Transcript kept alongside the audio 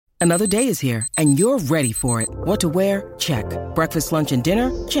Another day is here, and you're ready for it. What to wear? Check. Breakfast, lunch, and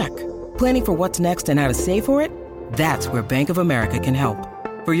dinner? Check. Planning for what's next and how to save for it? That's where Bank of America can help.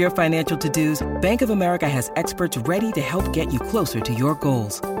 For your financial to-dos, Bank of America has experts ready to help get you closer to your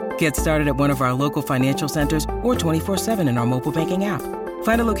goals. Get started at one of our local financial centers or 24/7 in our mobile banking app.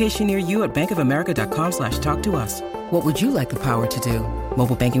 Find a location near you at bankofamerica.com/talktous. What would you like the power to do?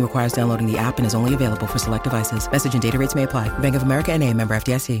 Mobile banking requires downloading the app and is only available for select devices. Message and data rates may apply. Bank of America N.A., member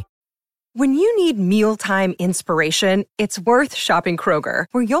FDIC. When you need mealtime inspiration, it's worth shopping Kroger,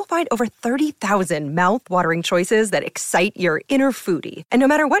 where you'll find over 30,000 mouth-watering choices that excite your inner foodie. And no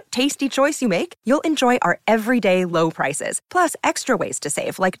matter what tasty choice you make, you'll enjoy our everyday low prices, plus extra ways to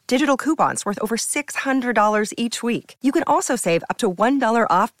save, like digital coupons worth over $600 each week. You can also save up to $1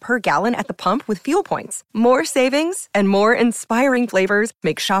 off per gallon at the pump with fuel points. More savings and more inspiring flavors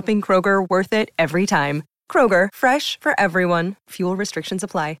make shopping Kroger worth it every time. Kroger, fresh for everyone. Fuel restrictions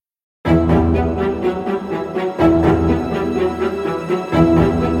apply.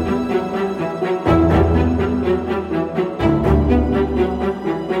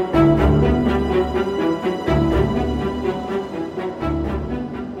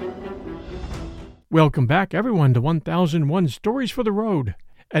 Welcome back, everyone, to 1001 Stories for the Road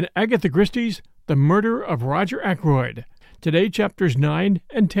and Agatha Christie's The Murder of Roger Ackroyd. Today, chapters 9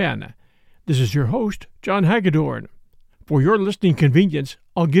 and 10. This is your host, John Hagedorn. For your listening convenience,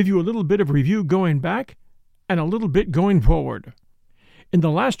 I'll give you a little bit of review going back and a little bit going forward. In the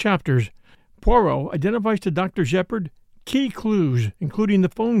last chapters, Poirot identifies to Dr. Shepherd key clues, including the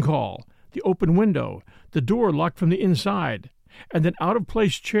phone call, the open window, the door locked from the inside, and an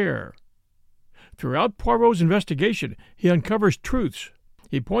out-of-place chair. Throughout Poirot's investigation, he uncovers truths.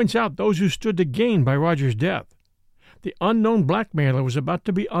 He points out those who stood to gain by Roger's death. The unknown blackmailer was about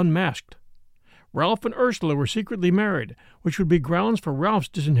to be unmasked. Ralph and Ursula were secretly married, which would be grounds for Ralph's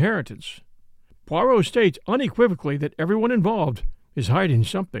disinheritance. Poirot states unequivocally that everyone involved is hiding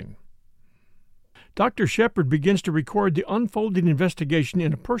something. Dr. Shepherd begins to record the unfolding investigation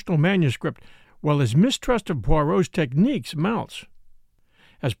in a personal manuscript, while his mistrust of Poirot's techniques mounts.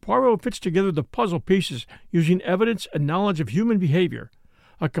 As Poirot fits together the puzzle pieces using evidence and knowledge of human behavior,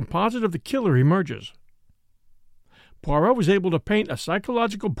 a composite of the killer emerges. Poirot was able to paint a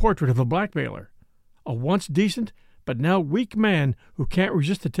psychological portrait of the blackmailer, a once decent but now weak man who can't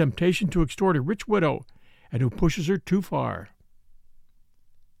resist the temptation to extort a rich widow and who pushes her too far.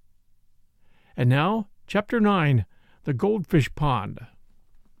 And now, Chapter 9, The Goldfish Pond.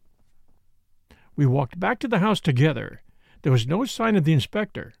 We walked back to the house together. There was no sign of the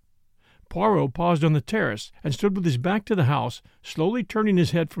inspector. Poirot paused on the terrace and stood with his back to the house, slowly turning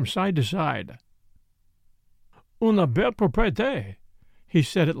his head from side to side. "Une belle propriété," he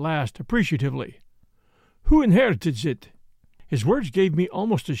said at last, appreciatively. "Who inherited it?" His words gave me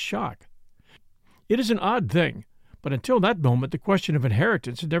almost a shock. It is an odd thing, but until that moment the question of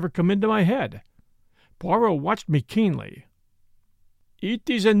inheritance had never come into my head. Poirot watched me keenly. "It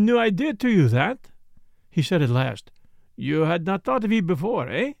is a new idea to you, that?" he said at last. "You had not thought of it before,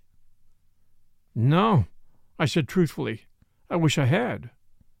 eh?" "No," I said truthfully. "I wish I had."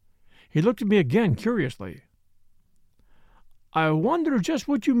 He looked at me again curiously. "I wonder just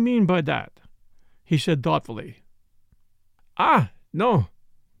what you mean by that," he said thoughtfully. "Ah, no,"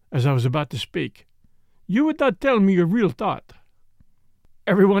 as I was about to speak. "You would not tell me your real thought."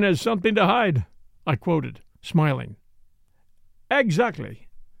 "Everyone has something to hide," I quoted, smiling. "Exactly."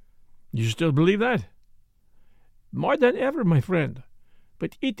 "You still believe that?" "More than ever, my friend.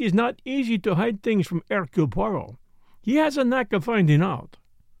 But it is not easy to hide things from Hercule Poirot. He has a knack of finding out."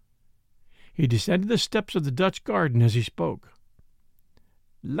 He descended the steps of the Dutch garden as he spoke.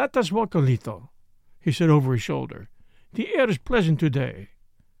 "Let us walk a little," he said over his shoulder. "The air is pleasant today."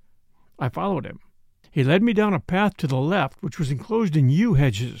 I followed him. He led me down a path to the left which was enclosed in yew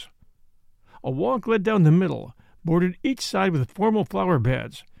hedges. A walk led down the middle, bordered each side with formal flower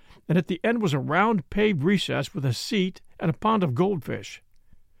beds, and at the end was a round paved recess with a seat and a pond of goldfish.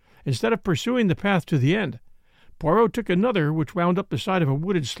 Instead of pursuing the path to the end, Poirot took another which wound up the side of a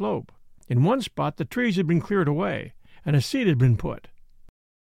wooded slope. In one spot the trees had been cleared away, and a seat had been put.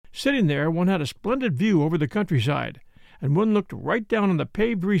 Sitting there, one had a splendid view over the countryside, and one looked right down on the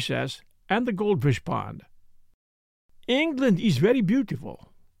paved recess and the goldfish pond. "England is very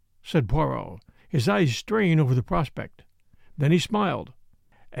beautiful," said Poirot, his eyes straying over the prospect. Then he smiled.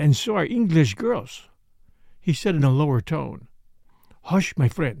 "And so are English girls," he said in a lower tone. "Hush, my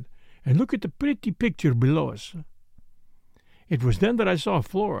friend, and look at the pretty picture below us." It was then that I saw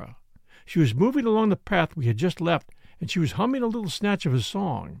Flora. She was moving along the path we had just left, and she was humming a little snatch of a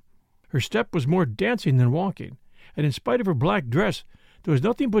song. Her step was more dancing than walking, and in spite of her black dress, There was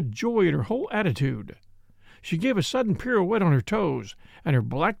nothing but joy in her whole attitude. She gave a sudden pirouette on her toes, and her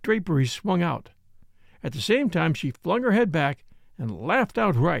black draperies swung out. At the same time she flung her head back and laughed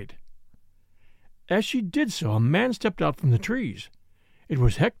outright. As she did so, a man stepped out from the trees. It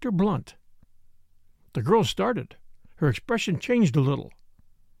was Hector Blunt. The girl started. Her expression changed a little.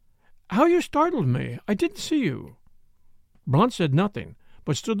 "How you startled me! I didn't see you." Blunt said nothing,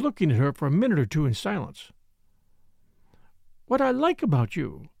 but stood looking at her for a minute or two in silence. "What I like about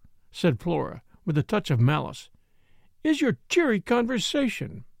you," said Flora, with a touch of malice, "is your cheery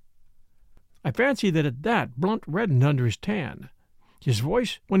conversation." I fancy that at that Blunt reddened under his tan. His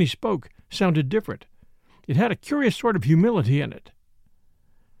voice, when he spoke, sounded different. It had a curious sort of humility in it.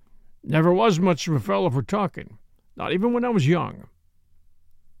 "Never was much of a fellow for talking, not even when I was young."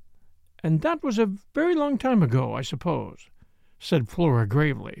 "And that was a very long time ago, I suppose," said Flora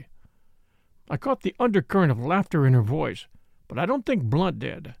gravely. I caught the undercurrent of laughter in her voice, but I don't think Blunt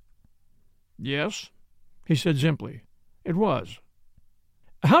did. "Yes," he said simply, "it was."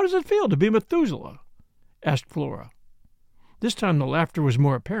 "How does it feel to be Methuselah?" asked Flora. This time the laughter was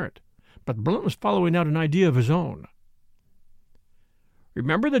more apparent, but Blunt was following out an idea of his own.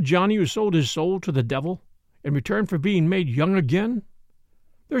 "Remember the Johnny who sold his soul to the devil in return for being made young again?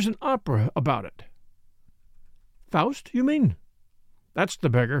 There's an opera about it." "Faust, you mean?" "That's the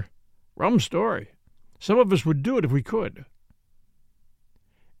beggar. Rum story. Some of us would do it if we could."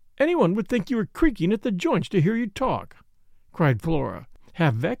 "Anyone would think you were creaking at the joints to hear you talk," cried Flora,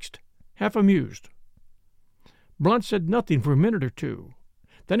 half vexed, half amused. Blunt said nothing for a minute or two.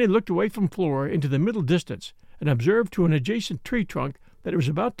 Then he looked away from Flora into the middle distance and observed to an adjacent tree trunk that it was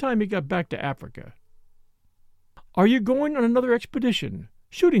about time he got back to Africa. "Are you going on another expedition?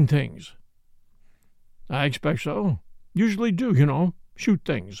 Shooting things?" "I expect so. Usually do, you know. Shoot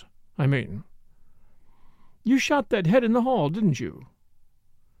things, I mean." "You shot that head in the hall, didn't you?"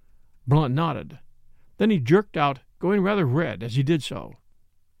 Blunt nodded. Then he jerked out, going rather red as he did so.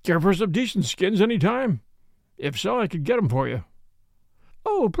 "Care for some decent skins any time? If so, I could get 'em for you."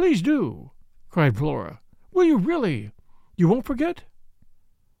 "Oh, please do," cried Flora. "Will you really? You won't forget?"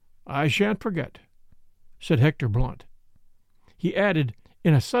 "I shan't forget," said Hector Blunt. He added,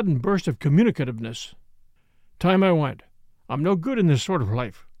 in a sudden burst of communicativeness, "Time I went. I'm no good in this sort of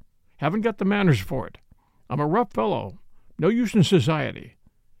life. Haven't got the manners for it. I'm a rough fellow, no use in society.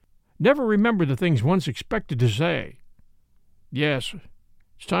 Never remember the things one's expected to say. Yes,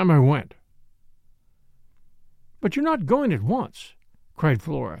 it's time I went." "But you're not going at once," cried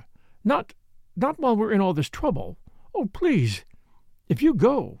Flora. Not while we're in all this trouble. Oh, please, if you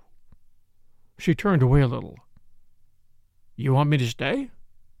go." She turned away a little. "You want me to stay?"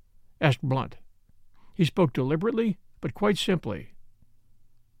 asked Blunt. He spoke deliberately, but quite simply.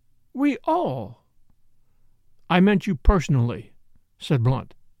 "We all—" "I meant you personally," said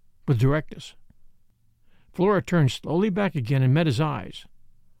Blunt, with directness. Flora turned slowly back again and met his eyes.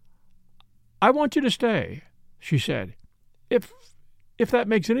 "I want you to stay," she said, if that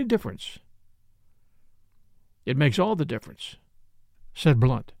makes any difference." "It makes all the difference," said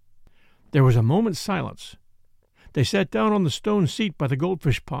Blunt. There was a moment's silence. They sat down on the stone seat by the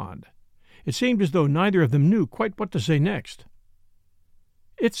goldfish pond. It seemed as though neither of them knew quite what to say next.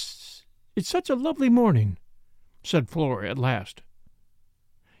 It's such a lovely morning," said Flora at last.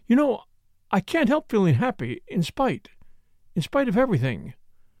 "You know, I can't help feeling happy in spite of everything.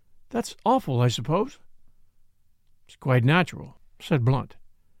 That's awful, I suppose?" "It's quite natural," said Blunt.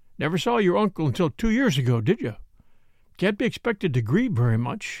 "Never saw your uncle until 2 years ago, did you? Can't be expected to grieve very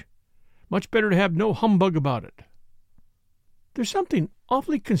much. Much better to have no humbug about it." "There's something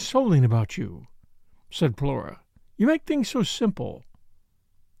awfully consoling about you," said Flora. "You make things so simple."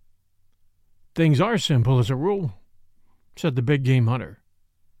 "Things are simple as a rule," said the big game hunter.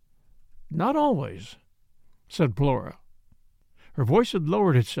 "Not always," said Flora. Her voice had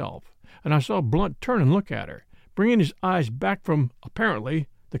lowered itself, and I saw Blunt turn and look at her, bringing his eyes back from, apparently,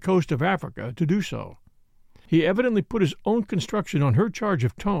 the coast of Africa to do so. He evidently put his own construction on her charge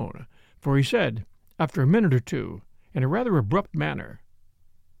of tone, for he said, after a minute or two, in a rather abrupt manner,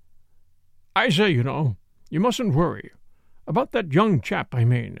 "I say, you know, you mustn't worry. About that young chap, I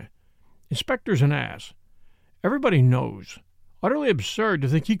mean. Inspector's an ass. Everybody knows. Utterly absurd to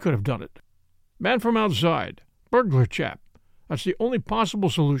think he could have done it. Man from outside. Burglar chap. That's the only possible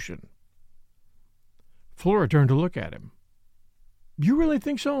solution." Flora turned to look at him. "You really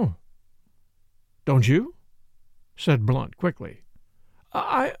think so?" "Don't you?" said Blunt quickly.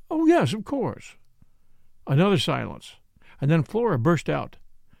 Oh, yes, of course." Another silence, and then Flora burst out.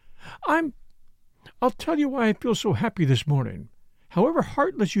 I'll tell you why I feel so happy this morning. However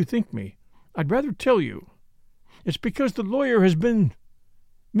heartless you think me, I'd rather tell you. It's because the lawyer has been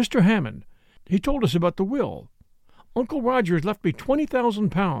Mr. Hammond. He told us about the will. Uncle Roger has left me 20,000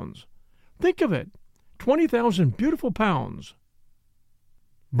 pounds. Think of it! 20,000 beautiful pounds."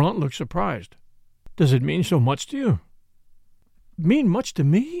 Blunt looked surprised. "Does it mean so much to you?" "Mean much to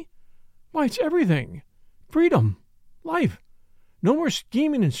me? Why, it's everything. Freedom. Life. No more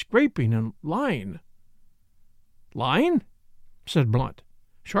scheming and scraping and lying." "Lying?" said Blunt,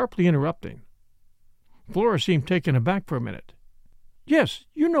 sharply interrupting. Flora seemed taken aback for a minute. "Yes,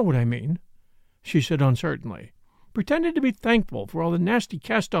 you know what I mean," she said uncertainly, pretending to be thankful for all the nasty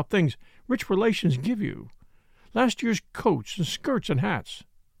cast-off things rich relations give you. Last year's coats and skirts and hats.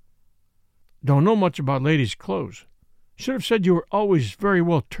 "Don't know much about ladies' clothes. Should have said you were always very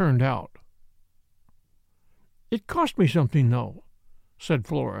well turned out." "It cost me something, though," said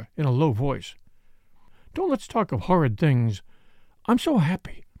Flora in a low voice. "Don't let's talk of horrid things. I'm so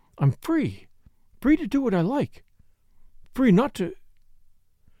happy. I'm free. Free to do what I like. Free not to—"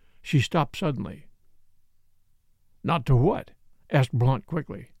 She stopped suddenly. "Not to what?" asked Blunt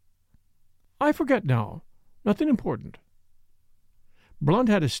quickly. "I forget now. Nothing important." Blunt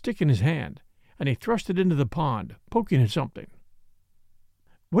had a stick in his hand, and he thrust it into the pond, poking at something.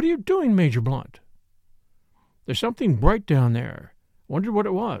 "What are you doing, Major Blunt?" "There's something bright down there. Wondered what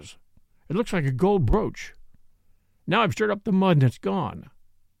it was. It looks like a gold brooch. Now I've stirred up the mud and it's gone."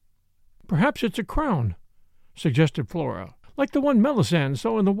 "Perhaps it's a crown," suggested Flora, "like the one Melisande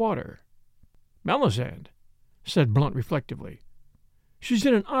saw in the water." "Melisande?" said Blunt reflectively. "She's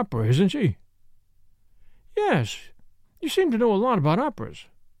in an opera, isn't she?" "Yes. You seem to know a lot about operas."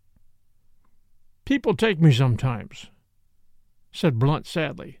 "People take me sometimes," said Blunt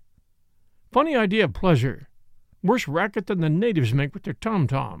sadly. "Funny idea of pleasure. Worse racket than the natives make with their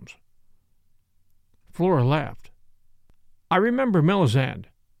tom-toms." Flora laughed. "I remember Melisande,"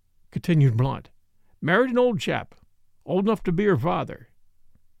 continued Blunt. "Married an old chap, old enough to be her father."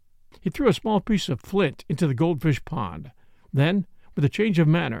 He threw a small piece of flint into the goldfish pond. Then, with a change of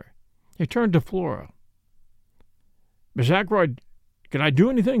manner, he turned to Flora. "Miss Ackroyd, can I do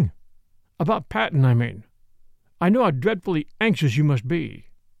anything? About Patten, I mean. I know how dreadfully anxious you must be."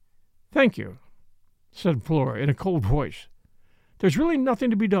 "Thank you," said Flora in a cold voice. "There's really nothing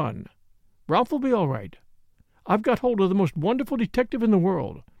to be done. Ralph will be all right. I've got hold of the most wonderful detective in the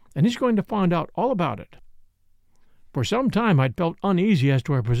world, and he's going to find out all about it." For some time I'd felt uneasy as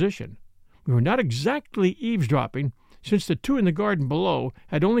to our position. We were not exactly eavesdropping, since the two in the garden below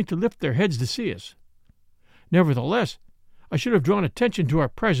had only to lift their heads to see us. Nevertheless, I should have drawn attention to our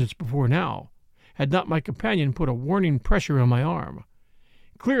presence before now, had not my companion put a warning pressure on my arm.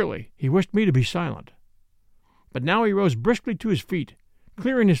 Clearly he wished me to be silent. But now he rose briskly to his feet,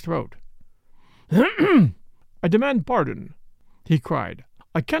 clearing his throat. "I demand pardon," he cried.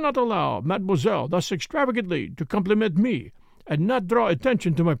 "I cannot allow mademoiselle thus extravagantly to compliment me and not draw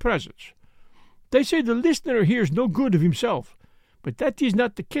attention to my presence. They say the listener hears no good of himself, but that is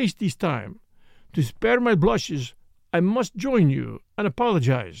not the case this time. To spare my blushes, I must join you and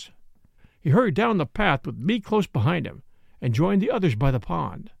apologize." He hurried down the path with me close behind him and joined the others by the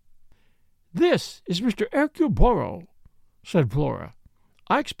pond. "This is Mr. Hercule Poirot," said Flora.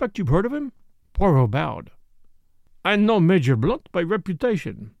 "I expect you've heard of him?" Poirot bowed. "I know Major Blunt by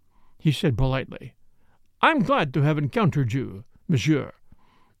reputation," he said politely. "I am glad to have encountered you, monsieur.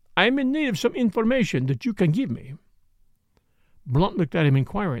 I am in need of some information that you can give me." Blunt looked at him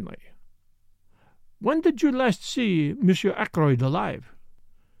inquiringly. "When did you last see Monsieur Ackroyd alive?"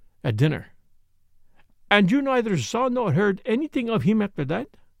 "At dinner." "And you neither saw nor heard anything of him after that?"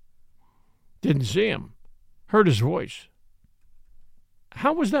 "Didn't see him. Heard his voice."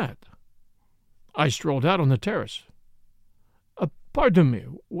 "How was that?" "I strolled out on the terrace." "Pardon me,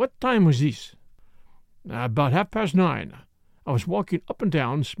 what time was this?" "About 9:30. I was walking up and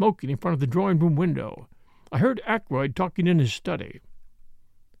down, smoking in front of the drawing-room window. I heard Ackroyd talking in his study."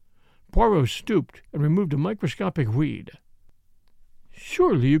 Poirot stooped and removed a microscopic weed.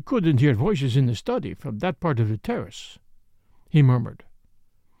 "Surely you couldn't hear voices in the study from that part of the terrace," he murmured.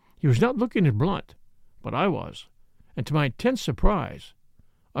 He was not looking at Blunt, but I was, and to my intense surprise,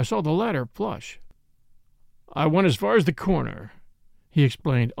 I saw the latter flush. "I went as far as the corner," he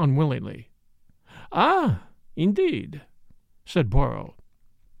explained unwillingly. "Ah, indeed," said Poirot.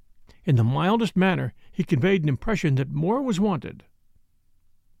 In the mildest manner he conveyed an impression that more was wanted.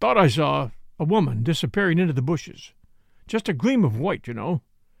 "Thought I saw a woman disappearing into the bushes. Just a gleam of white, you know.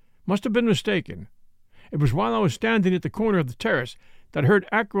 Must have been mistaken. It was while I was standing at the corner of the terrace that I heard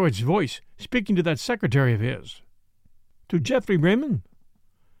Ackroyd's voice speaking to that secretary of his." "To Geoffrey Raymond?"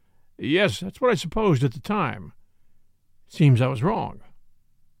 "Yes, that's what I supposed at the time. Seems I was wrong."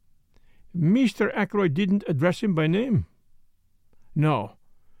 "Mr. Ackroyd didn't address him by name?" "No.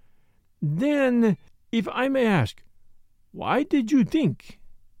 Then, if I may ask, why did you think?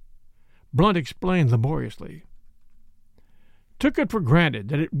 Blunt explained laboriously. Took it for granted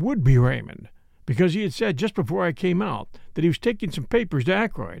that it would be Raymond, because he had said just before I came out that he was taking some papers to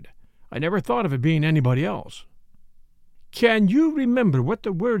Ackroyd. I never thought of it being anybody else. Can you remember what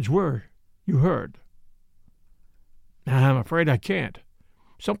the words were you heard? I'm afraid I can't.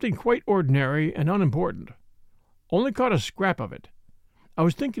 Something quite ordinary and unimportant. Only caught a scrap of it. I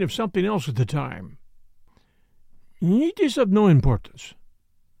was thinking of something else at the time. It is of no importance,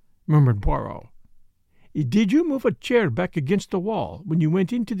 murmured Poirot. Did you move a chair back against the wall when you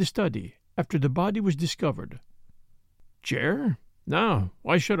went into the study after the body was discovered? Chair? No.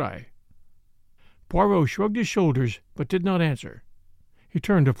 Why should I? Poirot shrugged his shoulders, but did not answer. He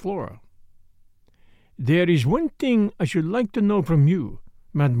turned to Flora. There is one thing I should like to know from you,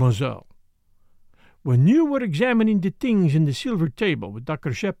 mademoiselle. When you were examining the things in the silver table with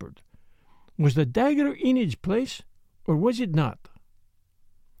Dr. Shepherd, was the dagger in its place, or was it not?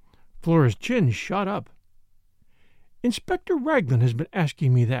 Flora's chin shot up. Inspector Raglan has been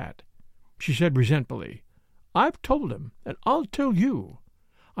asking me that, she said resentfully. I've told him, and I'll tell you.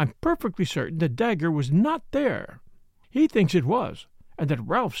 I'm perfectly certain the dagger was not there. He thinks it was, and that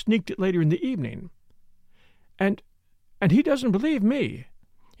Ralph sneaked it later in the evening. And he doesn't believe me.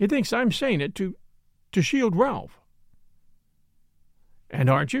 He thinks I'm saying it to shield Ralph. And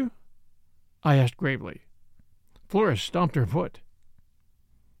aren't you? I asked gravely. Flora stomped her foot.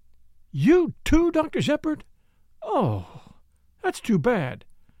 You too, Dr. Shepherd? Oh, that's too bad.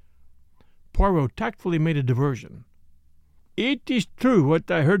 Poirot tactfully made a diversion. It is true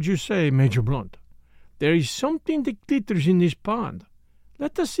what I heard you say, Major Blunt. There is something that glitters in this pond.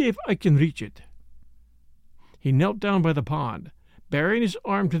 Let us see if I can reach it. He knelt down by the pond, burying his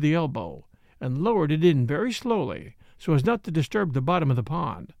arm to the elbow, and lowered it in very slowly, so as not to disturb the bottom of the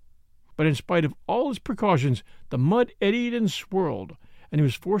pond. But in spite of all his precautions, the mud eddied and swirled, and he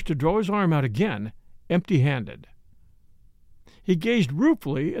was forced to draw his arm out again, empty-handed. He gazed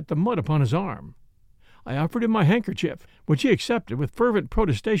ruefully at the mud upon his arm. I offered him my handkerchief, which he accepted with fervent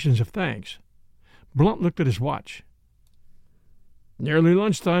protestations of thanks. Blunt looked at his watch. Nearly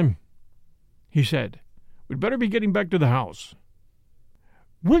lunchtime, he said. We'd better be getting back to the house.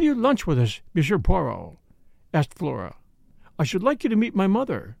 Will you lunch with us, Monsieur Poirot? Asked Flora. I should like you to meet my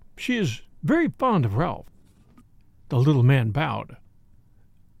mother. She is very fond of Ralph. The little man bowed.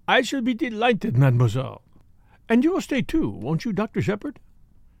 I shall be delighted, mademoiselle. And you will stay too, won't you, Dr. Shepherd?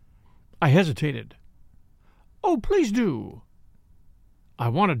 I hesitated. Oh, please do. I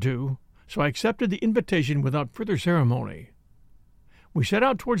wanted to, so I accepted the invitation without further ceremony. We set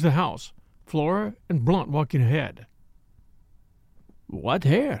out towards the house, Flora and Blunt walking ahead. What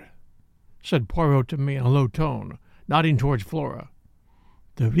hair? Said Poirot to me in a low tone, nodding towards Flora.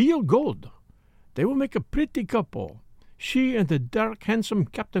 The real gold. They will make a pretty couple, she and the dark, handsome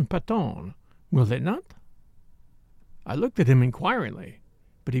Captain Paton, will they not? I looked at him inquiringly,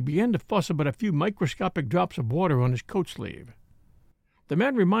 but he began to fuss about a few microscopic drops of water on his coat sleeve. The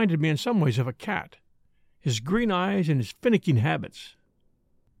man reminded me in some ways of a cat, his green eyes and his finicking habits.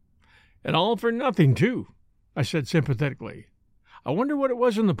 And all for nothing, too, I said sympathetically. I wonder what it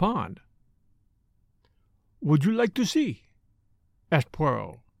was in the pond. Would you like to see? Asked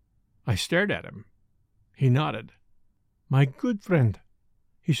Poirot. I stared at him. He nodded. My good friend,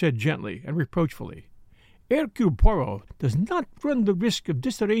 he said gently and reproachfully, Hercule Poirot does not run the risk of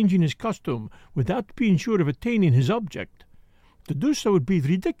disarranging his costume without being sure of attaining his object. To do so would be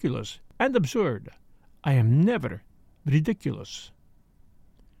ridiculous and absurd. I am never ridiculous.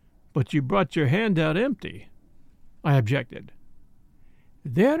 But you brought your hand out empty, I objected.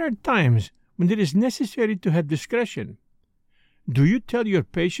 There are times when it is necessary to have discretion. Do you tell your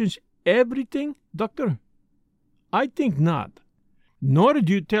patients everything, doctor? I think not. Nor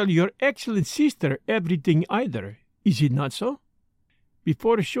do you tell your excellent sister everything either, is it not so?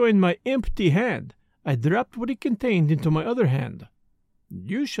 Before showing my empty hand, I dropped what it contained into my other hand.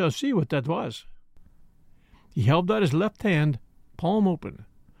 You shall see what that was. He held out his left hand, palm open.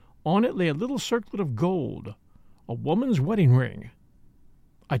 On it lay a little circlet of gold, a woman's wedding ring.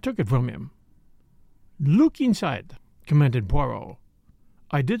 I took it from him. Look inside, commanded Poirot.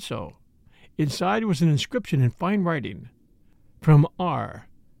 I did so. Inside was an inscription in fine writing. From R,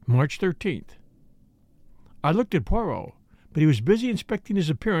 March 13th. I looked at Poirot, but he was busy inspecting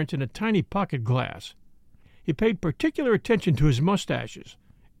his appearance in a tiny pocket glass. He paid particular attention to his mustaches,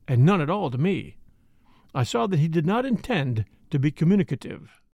 and none at all to me. I saw that he did not intend to be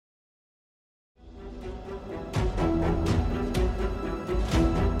communicative.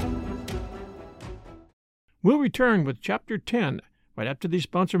 We'll return with Chapter 10 right after these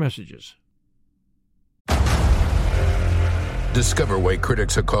sponsor messages. Discover why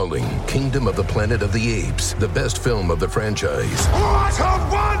critics are calling Kingdom of the Planet of the Apes the best film of the franchise. What a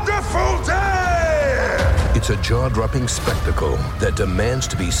wonderful day! It's a jaw-dropping spectacle that demands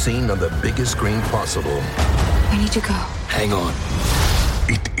to be seen on the biggest screen possible. We need to go. Hang on.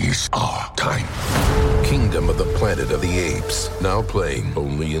 It is our time. Kingdom of the Planet of the Apes. Now playing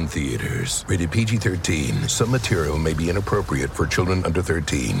only in theaters. Rated PG-13. Some material may be inappropriate for children under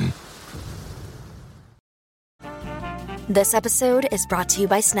 13. This episode is brought to you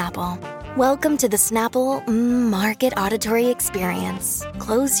by Snapple. Welcome to the Snapple Market Auditory Experience.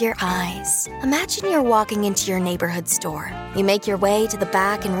 Close your eyes. Imagine you're walking into your neighborhood store. You make your way to the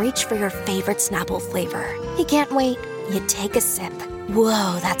back and reach for your favorite Snapple flavor. You can't wait. You take a sip.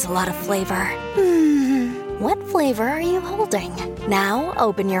 Whoa, that's a lot of flavor. What flavor are you holding? Now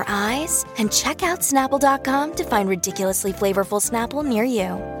open your eyes and check out Snapple.com to find ridiculously flavorful Snapple near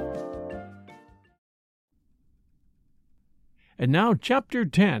you. And now, Chapter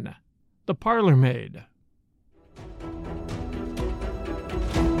 10, The Parlor Maid.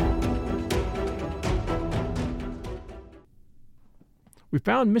 We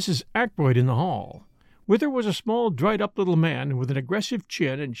found Mrs. Ackroyd in the hall. With her was a small, dried-up little man with an aggressive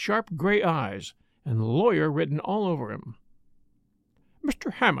chin and sharp gray eyes, and lawyer written all over him.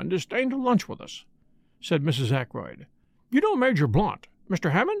 "Mr. Hammond is staying to lunch with us," said Mrs. Ackroyd. "You know Major Blount,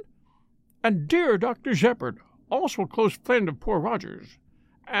 Mr. Hammond? And dear Dr. Shepherd, also a close friend of poor Rogers.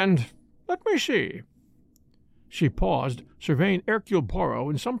 And, let me see." She paused, surveying Hercule Poirot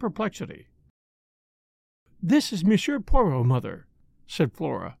in some perplexity. "This is Monsieur Poirot, Mother," said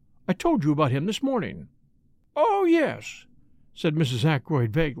Flora. "I told you about him this morning." "Oh, yes," said Mrs.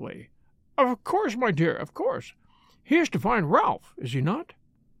 Ackroyd vaguely. "Of course, my dear, of course. He is to find Ralph, is he not?"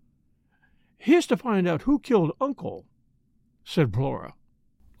 "He is to find out who killed Uncle," said Flora.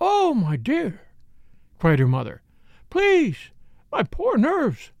 "Oh, my dear," cried her mother. "Please, my poor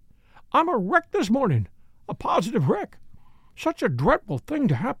nerves. I'm a wreck this morning, a positive wreck. Such a dreadful thing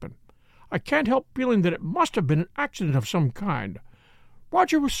to happen. I can't help feeling that it must have been an accident of some kind.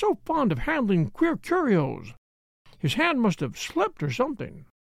 Roger was so fond of handling queer curios. His hand must have slipped or something."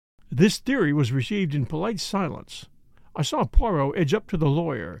 This theory was received in polite silence. I saw Poirot edge up to the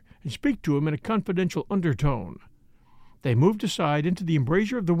lawyer and speak to him in a confidential undertone. They moved aside into the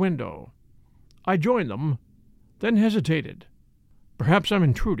embrasure of the window. I joined them, then hesitated. "Perhaps I'm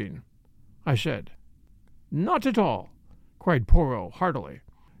intruding," I said. "Not at all," cried Poirot heartily.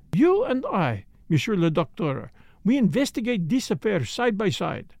 "You and I, Monsieur le Docteur, we investigate this affair side by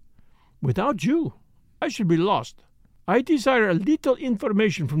side. Without you, I should be lost. I desire a little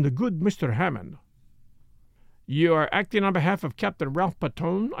information from the good Mr. Hammond." "You are acting on behalf of Captain Ralph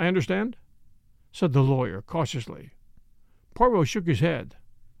Patton, I understand?" said the lawyer cautiously. Poirot shook his head.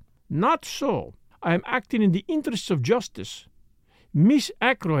 "Not so. I am acting in the interests of justice. Miss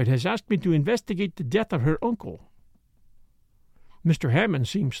Ackroyd has asked me to investigate the death of her uncle." Mr. Hammond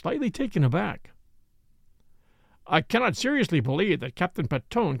seemed slightly taken aback. "I cannot seriously believe that Captain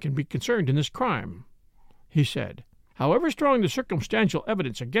Patton can be concerned in this crime," he said. "However strong the circumstantial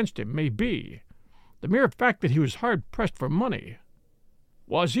evidence against him may be, the mere fact that he was hard-pressed for money—"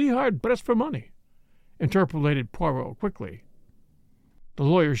 "Was he hard-pressed for money?" interpolated Poirot quickly. The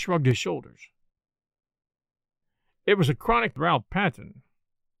lawyer shrugged his shoulders. "It was a chronic Ralph Patton,"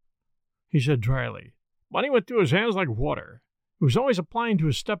 he said dryly. "Money went through his hands like water. He was always applying to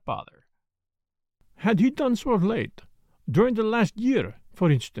his stepfather." "Had he done so of late? During the last year,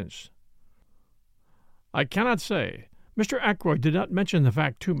 for instance?" "I cannot say. Mr. Ackroyd did not mention the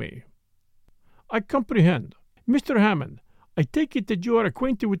fact to me." "I comprehend. Mr. Hammond, I take it that you are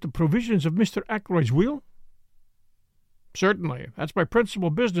acquainted with the provisions of Mr. Ackroyd's will?" "Certainly. That's my principal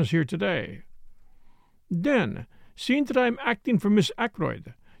business here today." "Then, seeing that I am acting for Miss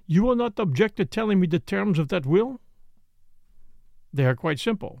Ackroyd, you will not object to telling me the terms of that will?" "They are quite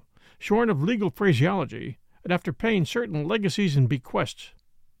simple, shorn of legal phraseology, and after paying certain legacies and bequests."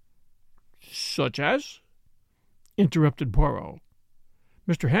 "Such as?" interrupted Poirot.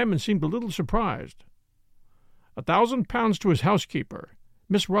 Mr. Hammond seemed a little surprised. £1,000 to his housekeeper,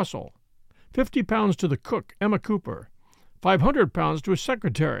 Miss Russell, £50 to the cook, Emma Cooper, £500 to his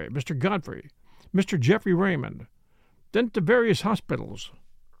secretary, Mr. Godfrey, Mr. Geoffrey Raymond, then to various hospitals.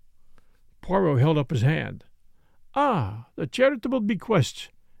 Poirot held up his hand. "Ah, the charitable bequests,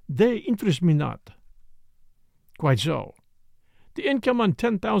 they interest me not." "Quite so. The income on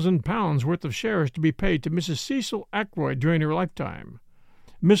 £10,000 worth of shares to be paid to Mrs. Cecil Ackroyd during her lifetime.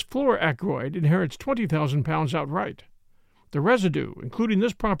 Miss Flora Ackroyd inherits £20,000 outright. The residue, including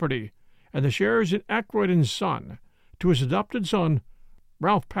this property, and the shares in Ackroyd and Son, to his adopted son,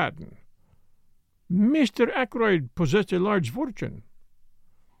 Ralph Patton. Mr. Ackroyd possessed a large fortune.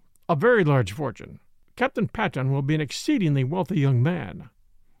 A very large fortune. Captain Patten will be an exceedingly wealthy young man.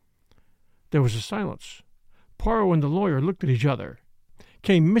 There was a silence. Poirot and the lawyer looked at each other.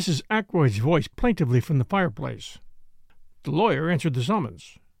 Came Mrs. Ackroyd's voice plaintively from the fireplace. The lawyer answered the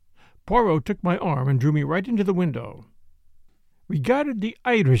summons. Poirot took my arm and drew me right into the window. "Regard the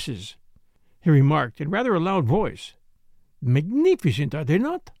irises," he remarked in rather a loud voice. "Magnificent, are they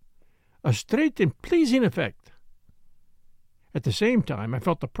not? A straight and pleasing effect." At the same time I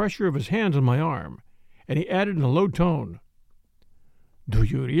felt the pressure of his hands on my arm, and he added in a low tone, "Do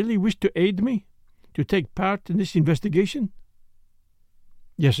you really wish to aid me, to take part in this investigation?"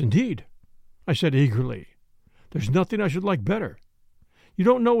 "Yes, indeed," I said eagerly. "There's nothing I should like better. You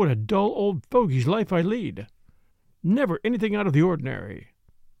don't know what a dull old fogey's life I lead. Never anything out of the ordinary."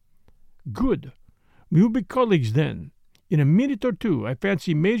 "Good. We will be colleagues then. In a minute or two I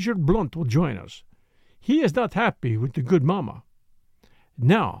fancy Major Blunt will join us. He is not happy with the good mamma.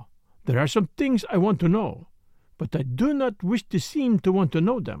 Now, there are some things I want to know, but I do not wish to seem to want to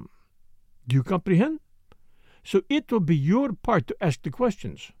know them. Do you comprehend? So it will be your part to ask the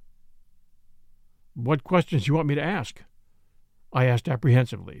questions." "What questions do you want me to ask?" I asked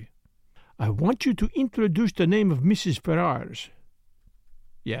apprehensively. "I want you to introduce the name of Mrs. Ferrars."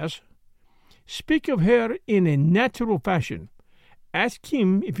 "Yes." "Speak of her in a natural fashion. Ask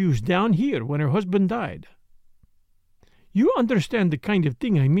him if he was down here when her husband died. You understand the kind of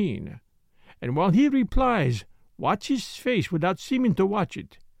thing I mean, and while he replies, watch his face without seeming to watch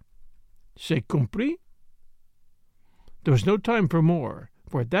it. C'est compris?" There was no time for more,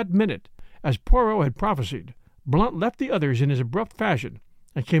 for at that minute, as Poirot had prophesied, Blunt left the others in his abrupt fashion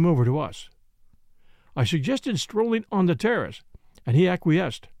and came over to us. I suggested strolling on the terrace, and he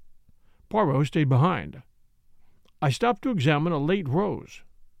acquiesced. Poirot stayed behind. I stopped to examine a late rose.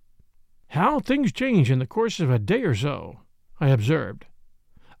 "How things change in the course of a day or so," I observed.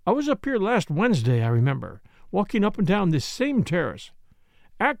 "I was up here last Wednesday, I remember, walking up and down this same terrace.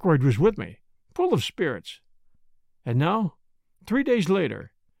 Ackroyd was with me, full of spirits. And now, 3 days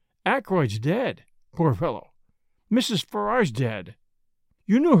later, Ackroyd's dead, poor fellow. Mrs. Ferrars dead.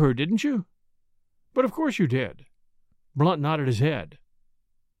 You knew her, didn't you?" "But of course you did." Blunt nodded his head.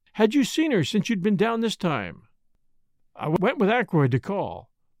 "Had you seen her since you'd been down this time?" "I went with Ackroyd to call.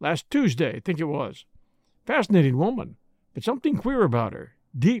 Last Tuesday, I think it was. Fascinating woman, but something queer about her.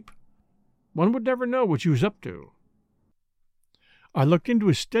 Deep. One would never know what she was up to." I looked into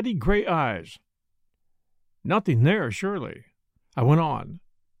his steady gray eyes. "Nothing there, surely." I went on.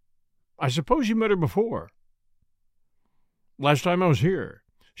 "I suppose you met her before?" "Last time I was here.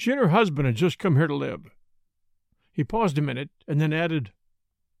 She and her husband had just come here to live." He paused a minute, and then added,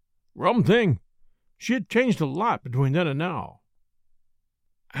 "Rum thing. She had changed a lot between then and now."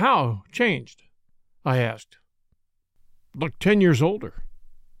 "How changed?" I asked. "Looked 10 years older."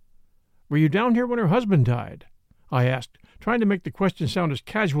 "Were you down here when her husband died?" I asked, trying to make the question sound as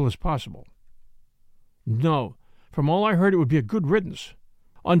casual as possible. "No. From all I heard, it would be a good riddance.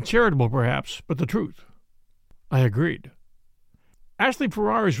 Uncharitable, perhaps, but the truth." I agreed. "Ashley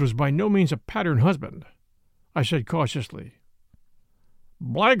Ferrars was by no means a pattern husband," I said cautiously.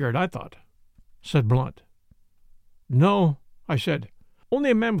 "Blackguard, I thought," said Blunt. "No," I said,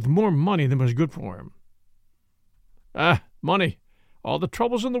 "only a man with more money than was good for him." "Ah, money. All the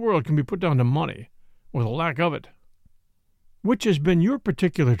troubles in the world can be put down to money, or the lack of it." "Which has been your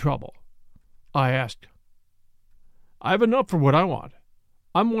particular trouble?" I asked. "I've enough for what I want.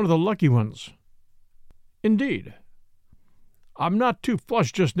 I'm one of the lucky ones." "Indeed." "I'm not too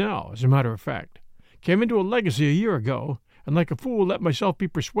flush just now, as a matter of fact. Came into a legacy a year ago, and like a fool let myself be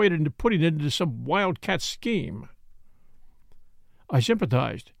persuaded into putting it into some wildcat scheme." I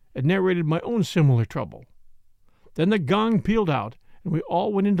sympathized and narrated my own similar trouble. Then the gong pealed out, and we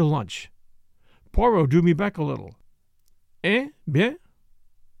all went into lunch. Poirot drew me back a little. Bien?"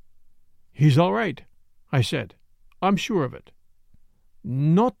 "He's all right," I said. "I'm sure of it."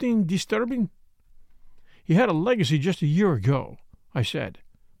 "Nothing disturbing?" "He had a legacy just a year ago," I said.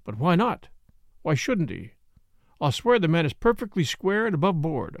 "But why not? Why shouldn't he? I'll swear the man is perfectly square and above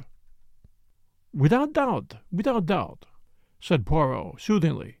board." Without doubt," said Poirot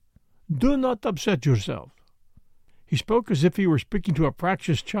soothingly. "Do not upset yourself." He spoke as if he were speaking to a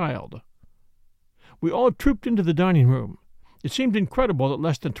fractious child. We all trooped into the dining-room. It seemed incredible that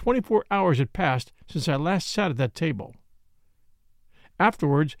less than 24 hours had passed since I last sat at that table.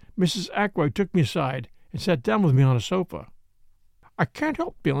 Afterwards, Mrs. Ackroyd took me aside and sat down with me on a sofa. "I can't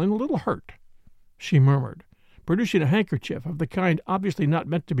help feeling a little hurt," she murmured, producing a handkerchief of the kind obviously not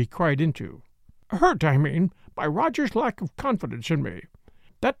meant to be cried into. "Hurt, I mean, by Roger's lack of confidence in me.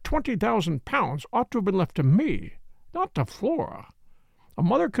 That 20,000 pounds ought to have been left to me, not to Flora. A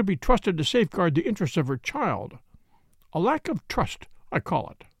mother could be trusted to safeguard the interests of her child. A lack of trust, I call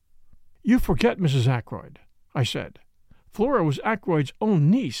it." "You forget, Mrs. Ackroyd," I said. "Flora was Ackroyd's own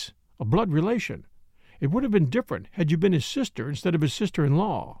niece, a blood relation. It would have been different had you been his sister instead of his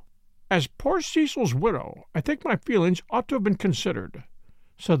sister-in-law." "As poor Cecil's widow, I think my feelings ought to have been considered,"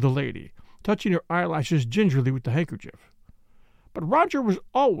 said the lady, touching her eyelashes gingerly with the handkerchief. "But Roger was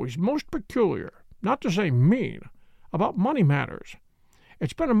always most peculiar, not to say mean, about money matters.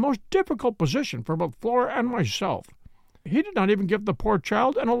 It's been a most difficult position for both Flora and myself. He did not even give the poor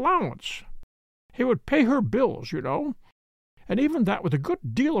child an allowance. He would pay her bills, you know, and even that with a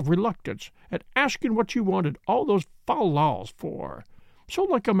good deal of reluctance, and asking what she wanted all those fal-lals for, so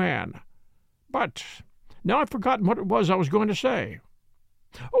like a man. But now I've forgotten what it was I was going to say.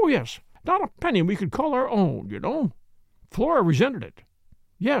 Oh, yes, not a penny we could call our own, you know. Flora resented it.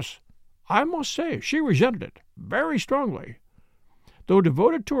 Yes, I must say she resented it very strongly, though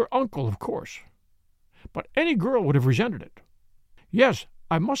devoted to her uncle, of course. But any girl would have resented it. Yes,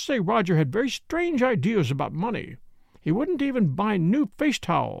 I must say Roger had very strange ideas about money. He wouldn't even buy new face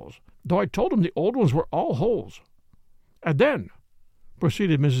towels, though I told him the old ones were all holes. And then,"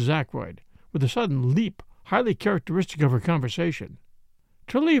 proceeded Mrs. Ackroyd, with a sudden leap highly characteristic of her conversation,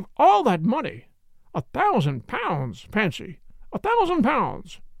 "to leave all that money, 1,000 pounds, fancy, 1,000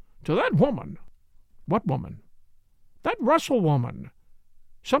 pounds, to that woman." "What woman?" "That Russell woman.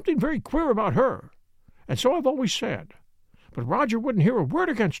 Something very queer about her, and so I've always said. But Roger wouldn't hear a word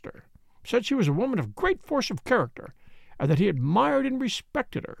against her, said she was a woman of great force of character, and that he admired and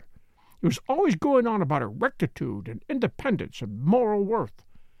respected her. He was always going on about her rectitude and independence and moral worth.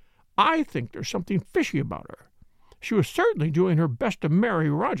 I think there's something fishy about her. She was certainly doing her best to marry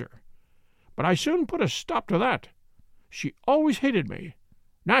Roger. But I soon put a stop to that. She always hated me.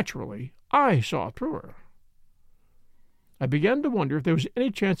 Naturally, I saw through her." I began to wonder if there was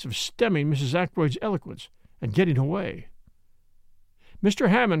any chance of stemming Mrs. Ackroyd's eloquence and getting away. Mr.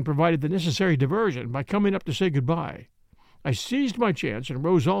 Hammond provided the necessary diversion by coming up to say good-bye. I seized my chance and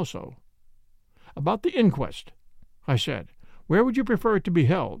rose also. "About the inquest," I said, "where would you prefer it to be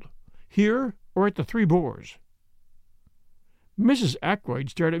held, here or at the Three Boars?" Mrs. Ackroyd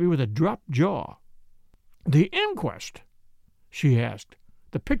stared at me with a dropped jaw. "The inquest?" she asked,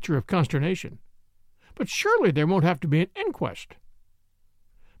 the picture of consternation. "But surely there won't have to be an inquest."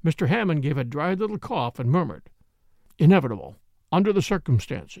 Mr. Hammond gave a dry little cough and murmured, "Inevitable, under the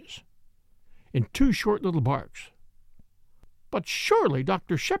circumstances," in two short little barks. "But surely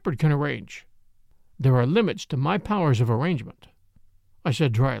Dr. Shepherd can arrange." "There are limits to my powers of arrangement," I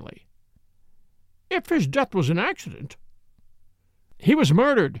said dryly. "If his death was an accident—" "He was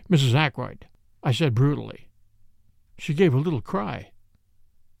murdered, Mrs. Ackroyd," I said brutally. She gave a little cry.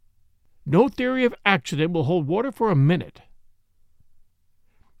 "No theory of accident will hold water for a minute."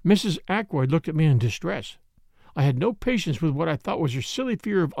 Mrs. Ackroyd looked at me in distress. I had no patience with what I thought was her silly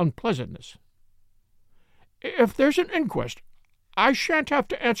fear of unpleasantness. "If there's an inquest, I shan't have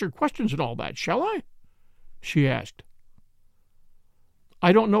to answer questions and all that, shall I?" she asked.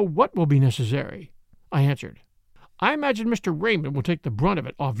 "I don't know what will be necessary," I answered. "I imagine Mr. Raymond will take the brunt of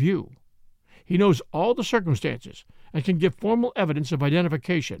it off you. He knows all the circumstances and can give formal evidence of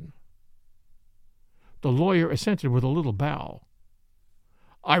identification." The lawyer assented with a little bow.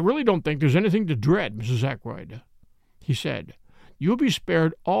 "I really don't think there's anything to dread, Mrs. Ackroyd," he said. "You'll be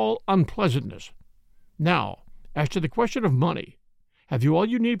spared all unpleasantness. Now, as to the question of money, have you all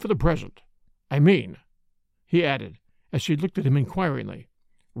you need for the present? I mean," he added, as she looked at him inquiringly,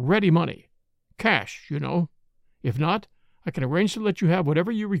 "ready money. Cash, you know. If not, I can arrange to let you have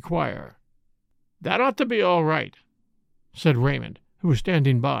whatever you require." "That ought to be all right," said Raymond, who was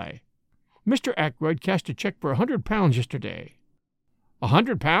standing by. "Mr. Ackroyd cashed a check for 100 pounds yesterday."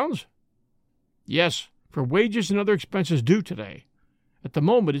 100 pounds? "Yes, for wages and other expenses due today. At the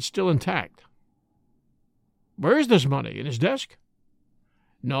moment it's still intact." "Where is this money? In his desk?"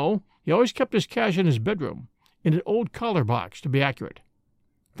 "No, he always kept his cash in his bedroom, in an old collar box, to be accurate.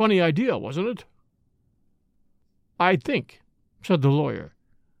 Funny idea, wasn't it?" "I think," said the lawyer,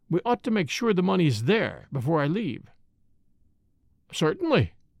 "we ought to make sure the money is there before I leave."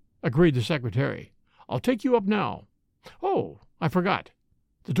 "Certainly," agreed the secretary. "I'll take you up now. Oh, I forgot.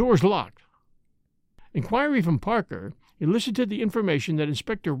 The door's locked." Inquiry from Parker elicited the information that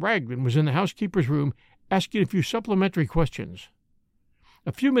Inspector Raglan was in the housekeeper's room asking a few supplementary questions.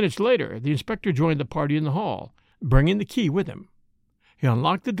 A few minutes later, the inspector joined the party in the hall, bringing the key with him. He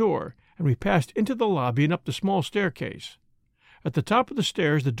unlocked the door, and we passed into the lobby and up the small staircase. At the top of the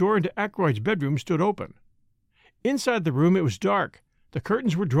stairs, the door into Ackroyd's bedroom stood open. Inside the room it was dark, The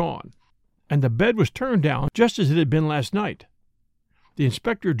curtains were drawn, and the bed was turned down just as it had been last night. The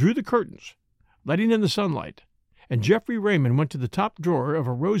inspector drew the curtains, letting in the sunlight, and Geoffrey Raymond went to the top drawer of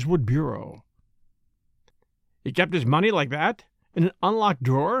a rosewood bureau. "He kept his money like that, in an unlocked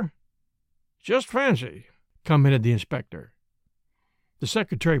drawer? Just fancy," commented the inspector. The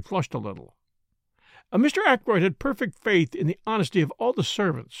secretary flushed a little. Mr. Ackroyd had perfect faith in the honesty of all the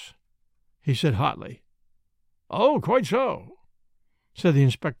servants, he said hotly. "Oh, quite so," said the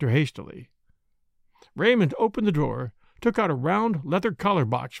inspector hastily. Raymond opened the drawer, took out a round leather collar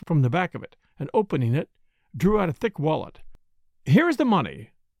box from the back of it, and opening it, drew out a thick wallet. "Here is the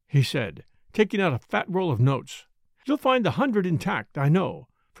money," he said, taking out a fat roll of notes. "You'll find the 100 intact, I know,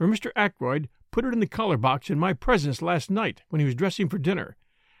 for Mr. Ackroyd put it in the collar box in my presence last night when he was dressing for dinner,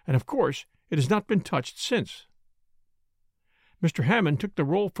 and of course it has not been touched since." Mr. Hammond took the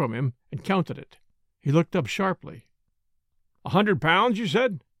roll from him and counted it. He looked up sharply. £100, you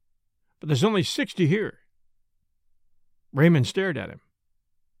said? But there's only 60 here. Raymond stared at him.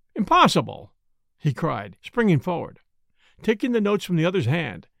 "Impossible!" he cried, springing forward. Taking the notes from the other's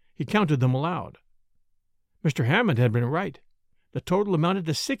hand, he counted them aloud. Mr. Hammond had been right. The total amounted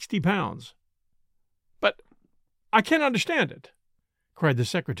to £60. "But I can't understand it," cried the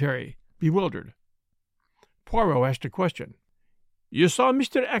secretary, bewildered. Poirot asked a question. "You saw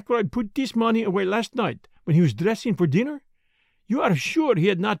Mr. Ackroyd put this money away last night when he was dressing for dinner? You are sure he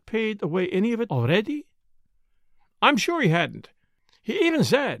had not paid away any of it already?" "I'm sure he hadn't. He even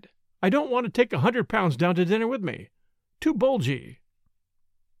said, 'I don't want to take £100 down to dinner with me. Too bulgy.'"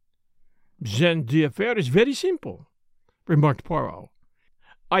 "Then the affair is very simple," remarked Poirot.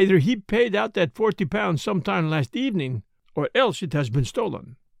 "Either he paid out that £40 sometime last evening, or else it has been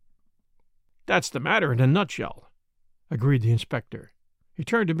stolen." "That's the matter in a nutshell," agreed the inspector. He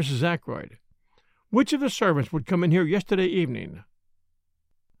turned to Mrs. Ackroyd. "Which of the servants would come in here yesterday evening?"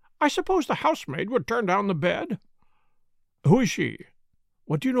 "I suppose the housemaid would turn down the bed." "Who is she?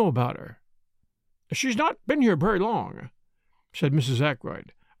 What do you know about her?" "She's not been here very long," said Mrs.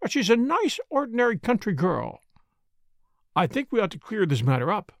 Ackroyd. "She's a nice, ordinary country girl." "I think we ought to clear this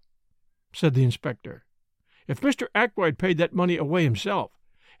matter up," said the inspector. "If Mr. Ackroyd paid that money away himself,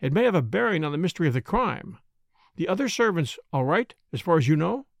 it may have a bearing on the mystery of the crime. The other servants all right, as far as you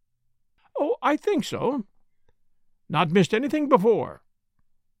know?" "Oh, I think so." "Not missed anything before?"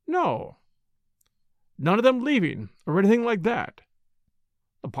 "No." "None of them leaving, or anything like that?"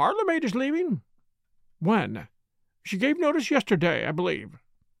 "The parlour-maid is leaving." "When?" "She gave notice yesterday, I believe."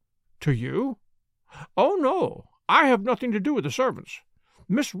 "To you?" "Oh, no. I have nothing to do with the servants.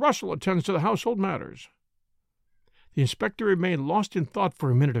 Miss Russell attends to the household matters." The inspector remained lost in thought for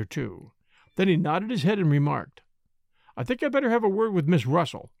a minute or two. Then he nodded his head and remarked, "I think I'd better have a word with Miss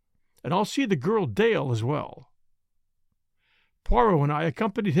Russell, and I'll see the girl Dale as well." Poirot and I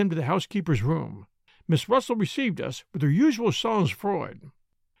accompanied him to the housekeeper's room. Miss Russell received us with her usual sang-froid.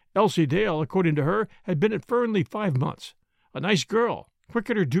 Elsie Dale, according to her, had been at Fernley 5 months. A nice girl, quick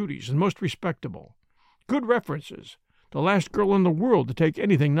at her duties, and most respectable. Good references, the last girl in the world to take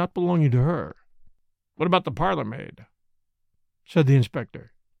anything not belonging to her. "What about the parlour-maid?" said the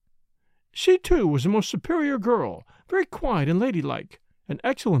inspector. "She, too, was a most superior girl, very quiet and ladylike, an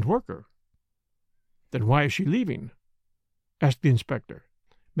excellent worker." "Then why is she leaving?" asked the inspector.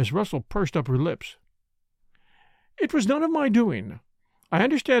 Miss Russell pursed up her lips. "It was none of my doing. I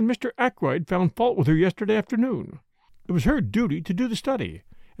understand Mr. Ackroyd found fault with her yesterday afternoon. It was her duty to do the study,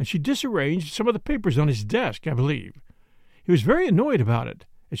 and she disarranged some of the papers on his desk, I believe. He was very annoyed about it,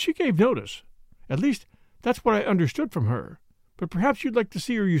 and she gave notice. At least, that's what I understood from her, but perhaps you'd like to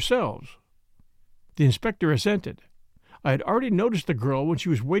see her yourselves." The inspector assented. I had already noticed the girl when she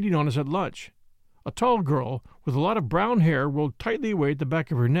was waiting on us at lunch. A tall girl with a lot of brown hair rolled tightly away at the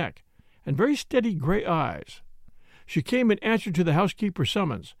back of her neck, and very steady gray eyes. She came in answer to the housekeeper's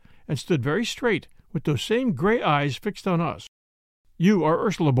summons, and stood very straight with those same gray eyes fixed on us. "You are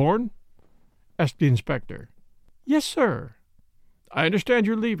Ursula Bourne?" asked the inspector. "Yes, sir." "I understand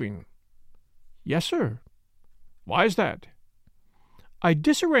you're leaving." "Yes, sir." "Why is that?" "I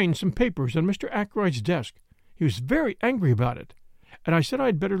disarranged some papers on Mr. Ackroyd's desk. He was very angry about it, and I said I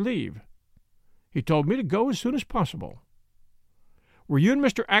had better leave. He told me to go as soon as possible." "Were you in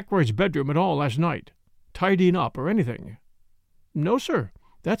Mr. Ackroyd's bedroom at all last night, tidying up or anything?" "No, sir.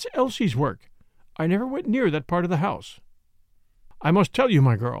 That's Elsie's work. I never went near that part of the house." "I must tell you,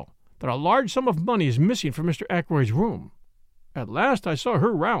 my girl, that a large sum of money is missing from Mr. Ackroyd's room. At last I saw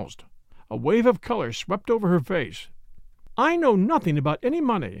her roused. A wave of color swept over her face. I know nothing about any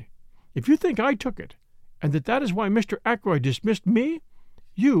money. If you think I took it, and that is why Mr. Ackroyd dismissed me,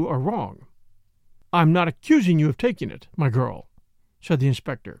 you are wrong." "I'm not accusing you of taking it, my girl," said the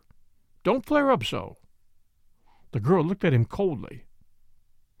inspector. "Don't flare up so." The girl looked at him coldly.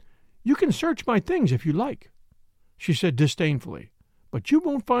 "You can search my things if you like," she said disdainfully, "but you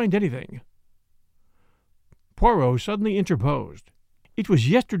won't find anything." Poirot suddenly interposed. "It was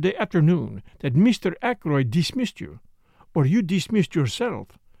yesterday afternoon that Mr. Ackroyd dismissed you, or you dismissed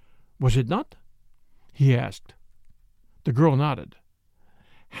yourself, was it not?" he asked. The girl nodded.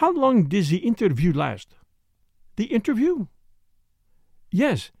 "How long did the interview last?" "The interview?"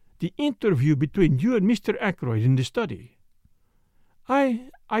 "Yes, the interview between you and Mr. Ackroyd in the study."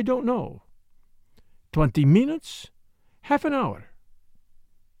 I don't know." 20 minutes? Half an hour?"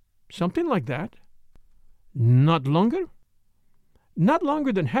 "Something like that." "Not longer?" "Not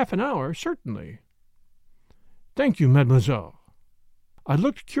longer than half an hour, certainly." "Thank you, mademoiselle." I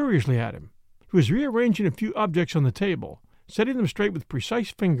looked curiously at him. He was rearranging a few objects on the table, setting them straight with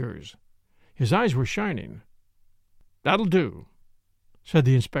precise fingers. His eyes were shining. "That'll do," said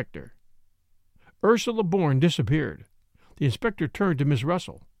the inspector. Ursula Bourne disappeared. The inspector turned to Miss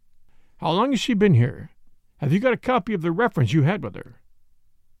Russell. "How long has she been here? Have you got a copy of the reference you had with her?"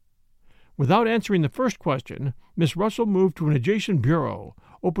 Without answering the first question, Miss Russell moved to an adjacent bureau,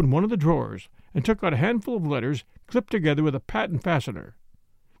 opened one of the drawers, and took out a handful of letters clipped together with a patent fastener.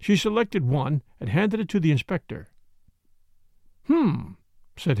 She selected one and handed it to the inspector.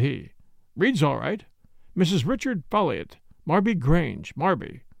 Said he. "Reads all right. Mrs. Richard Folliot, Marby Grange,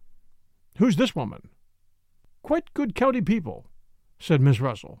 Marby. Who's this woman?" "Quite good county people," said Miss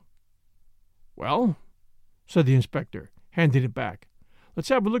Russell. "Well," said the inspector, handing it back, "let's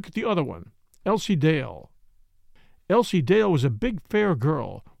have a look at the other one, Elsie Dale." Elsie Dale was a big, fair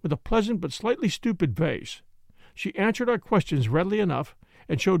girl with a pleasant but slightly stupid face. She answered our questions readily enough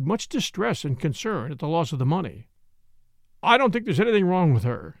and showed much distress and concern at the loss of the money. "I don't think there's anything wrong with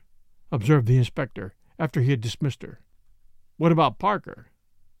her," observed the inspector after he had dismissed her. "What about Parker?"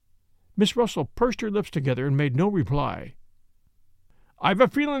 Miss Russell pursed her lips together and made no reply. "I've a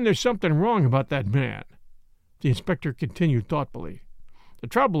feeling there's something wrong about that man," the inspector continued thoughtfully. "The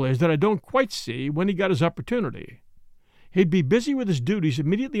trouble is that I don't quite see when he got his opportunity. He'd be busy with his duties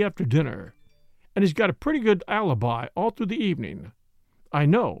immediately after dinner, and he's got a pretty good alibi all through the evening. I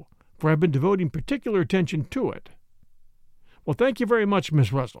know, for I've been devoting particular attention to it. Well, thank you very much,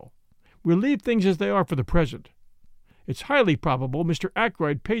 Miss Russell. We'll leave things as they are for the present. It's highly probable Mr.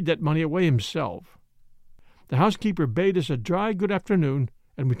 Ackroyd paid that money away himself." The housekeeper bade us a dry good afternoon,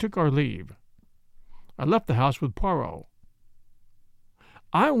 and we took our leave. I left the house with Poirot.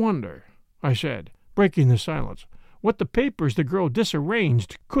 "I wonder," I said, breaking the silence, "what the papers the girl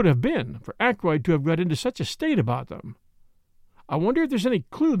disarranged could have been for Ackroyd to have got into such a state about them. I wonder if there's any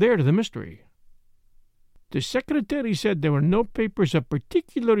clue there to the mystery." "The secretary said there were no papers of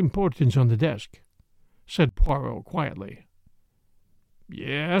particular importance on the desk," said Poirot quietly.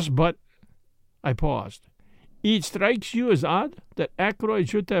 "Yes, but—" I paused. "It strikes you as odd that Ackroyd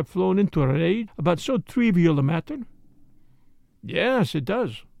should have flown into a rage about so trivial a matter?" "Yes, it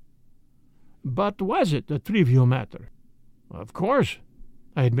does." "But was it a trivial matter?" "Of course,"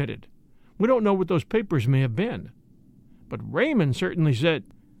 I admitted. "We don't know what those papers may have been. But Raymond certainly said—"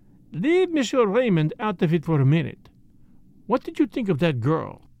 "Leave Monsieur Raymond out of it for a minute. What did you think of that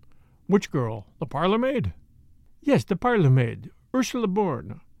girl?" "Which girl? The parlour-maid?" "Yes, the parlour-maid, Ursula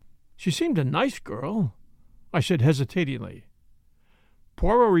Bourne. She seemed a nice girl," I said hesitatingly.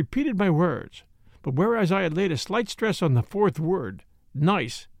 Poirot repeated my words, but whereas I had laid a slight stress on the fourth word,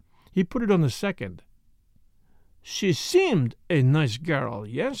 nice, he put it on the second. "She seemed a nice girl,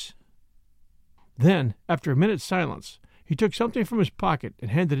 yes?" Then, after a minute's silence, he took something from his pocket and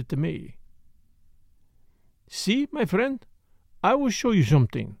handed it to me. "See, my friend, I will show you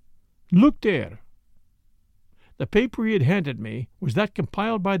something. Look there." The paper he had handed me was that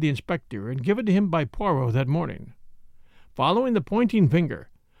compiled by the inspector and given to him by Poirot that morning. Following the pointing finger,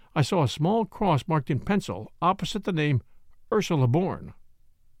 I saw a small cross marked in pencil opposite the name Ursula Bourne.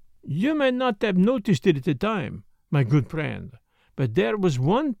 "You may not have noticed it at the time, my good friend, but there was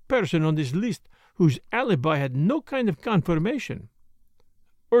one person on this list whose alibi had no kind of confirmation.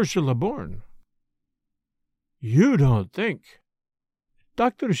 Ursula Bourne." "You don't think—"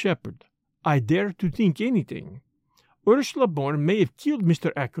 "Dr. Shepherd, I dare to think anything. Ursula Bourne may have killed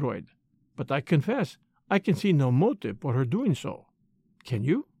Mr. Ackroyd, but I confess I can see no motive for her doing so. Can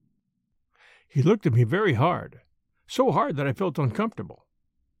you?" He looked at me very hard, so hard that I felt uncomfortable.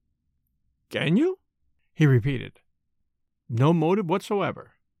 "Can you?" he repeated. "No motive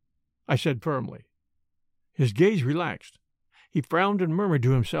whatsoever," I said firmly. His gaze relaxed. He frowned and murmured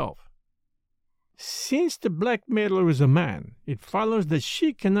to himself. "Since the blackmailer is a man, it follows that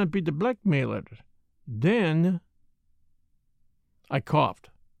she cannot be the blackmailer. Then—" I coughed.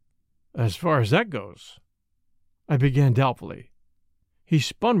 As far as that goes, I began doubtfully. He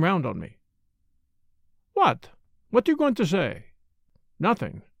spun round on me. What? What are you going to say?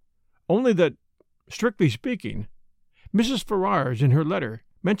 Nothing. Only that, strictly speaking, Mrs. Ferrars in her letter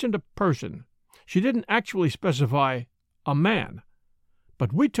mentioned a person. She didn't actually specify a man,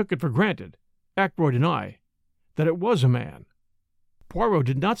 but we took it for granted, Ackroyd and I, that it was a man. Poirot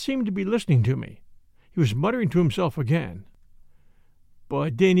did not seem to be listening to me. He was muttering to himself again.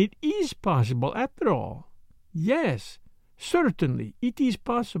 But then it is possible after all. Yes, certainly it is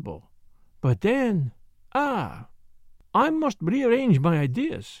possible. But then, I must rearrange my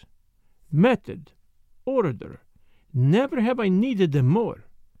ideas. Method, order, never have I needed them more.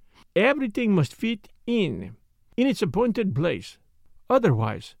 Everything must fit in its appointed place.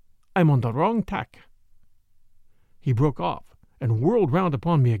 Otherwise, I'm on the wrong tack. He broke off and whirled round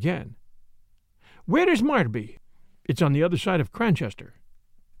upon me again. Where is Marby? It's on the other side of Cranchester.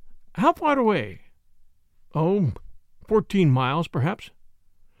 How far away? 14 miles, perhaps.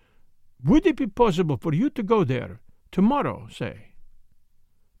 Would it be possible for you to go there tomorrow, say?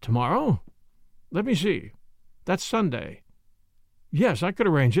 Tomorrow? Let me see. That's Sunday. Yes, I could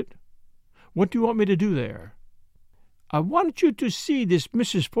arrange it. What do you want me to do there? I want you to see this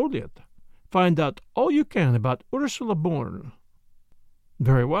Mrs. Folliot. Find out all you can about Ursula Bourne.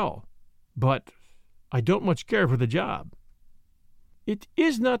 Very well, but I don't much care for the job. It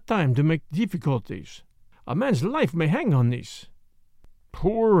is not time to make difficulties. A man's life may hang on this.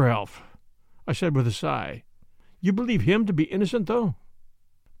 Poor Ralph, I said with a sigh. You believe him to be innocent, though?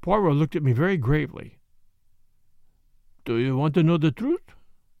 Poirot looked at me very gravely. Do you want to know the truth?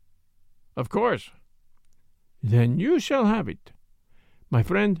 Of course. Then you shall have it. My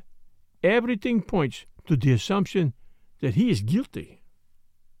friend, everything points to the assumption that he is guilty.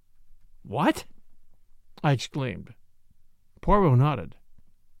 What? I exclaimed. Poirot nodded.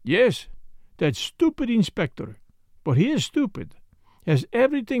 Yes, that stupid inspector, but he is stupid, has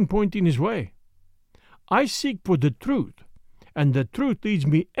everything pointing his way. I seek for the truth, and the truth leads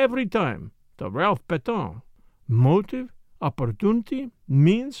me every time to Ralph Pétain. Motive, opportunity,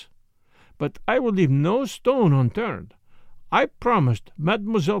 means, but I will leave no stone unturned. I promised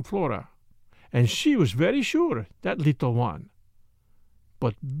Mademoiselle Flora, and she was very sure, that little one.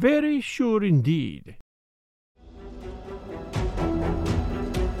 But very sure indeed.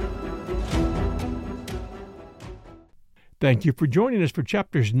 Thank you for joining us for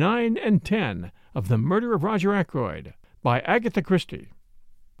chapters 9 and 10 of The Murder of Roger Ackroyd by Agatha Christie.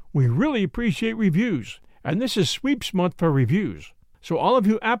 We really appreciate reviews, and this is sweeps month for reviews. So all of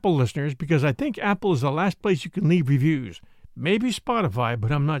you Apple listeners, because I think Apple is the last place you can leave reviews, maybe Spotify,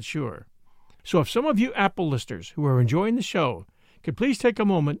 but I'm not sure. So if some of you Apple listeners who are enjoying the show could please take a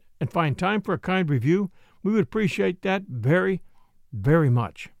moment and find time for a kind review, we would appreciate that very, very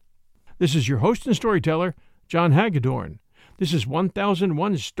much. This is your host and storyteller, John Hagedorn. This is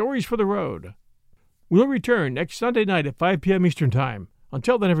 1001 Stories for the Road. We'll return next Sunday night at 5 p.m. Eastern Time.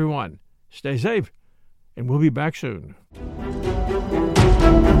 Until then, everyone, stay safe, and we'll be back soon.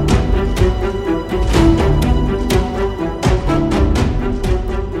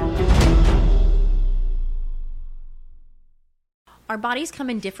 Our bodies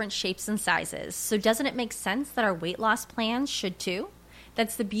come in different shapes and sizes, so doesn't it make sense that our weight loss plans should too?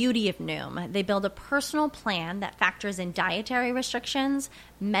 That's the beauty of Noom. They build a personal plan that factors in dietary restrictions,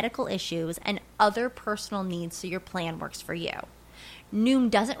 medical issues, and other personal needs so your plan works for you. Noom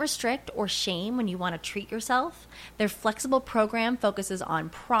doesn't restrict or shame when you want to treat yourself. Their flexible program focuses on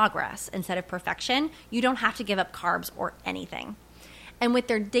progress instead of perfection. You don't have to give up carbs or anything. And with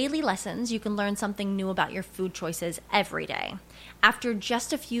their daily lessons, you can learn something new about your food choices every day. After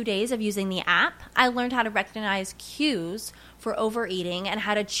just a few days of using the app, I learned how to recognize cues for overeating and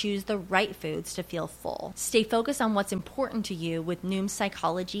how to choose the right foods to feel full. Stay focused on what's important to you with Noom's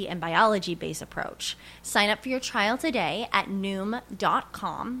psychology and biology-based approach. Sign up for your trial today at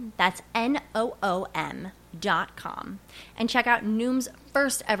Noom.com. That's Noom.com. And check out Noom's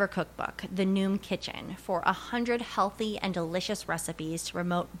first ever cookbook, The Noom Kitchen, for 100 healthy and delicious recipes to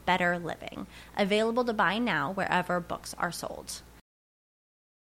promote better living. Available to buy now wherever books are sold.